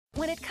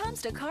When it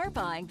comes to car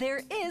buying,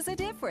 there is a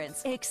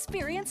difference.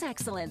 Experience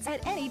excellence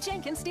at any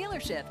Jenkins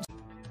dealership.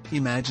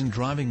 Imagine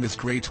driving this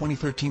gray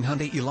 2013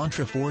 Hyundai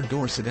Elantra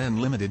 4-door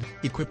sedan limited,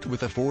 equipped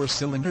with a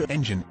 4-cylinder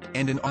engine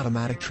and an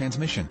automatic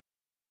transmission.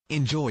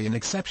 Enjoy an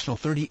exceptional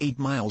 38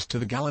 miles to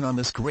the gallon on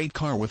this great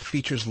car with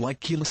features like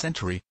keyless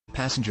entry,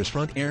 passenger's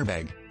front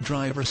airbag,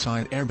 driver's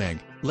side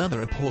airbag,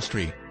 leather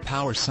upholstery,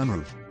 power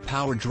sunroof,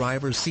 power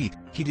driver's seat,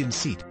 heated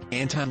seat,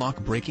 anti-lock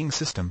braking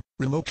system,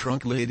 remote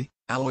trunk lid,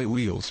 alloy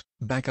wheels,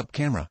 backup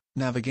camera,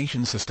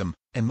 navigation system,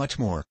 and much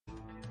more.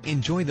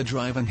 Enjoy the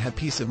drive and have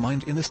peace of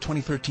mind in this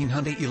 2013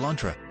 Hyundai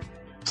Elantra.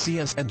 See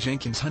us at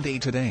Jenkins Hyundai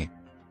today.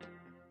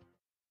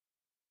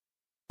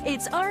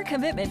 It's our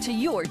commitment to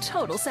your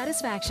total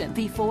satisfaction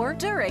before,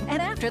 during,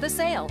 and after the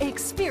sale.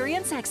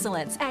 Experience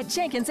excellence at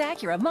Jenkins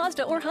Acura,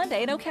 Mazda, or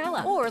Hyundai in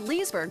Ocala, or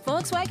Leesburg,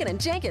 Volkswagen and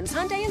Jenkins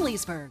Hyundai in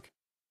Leesburg.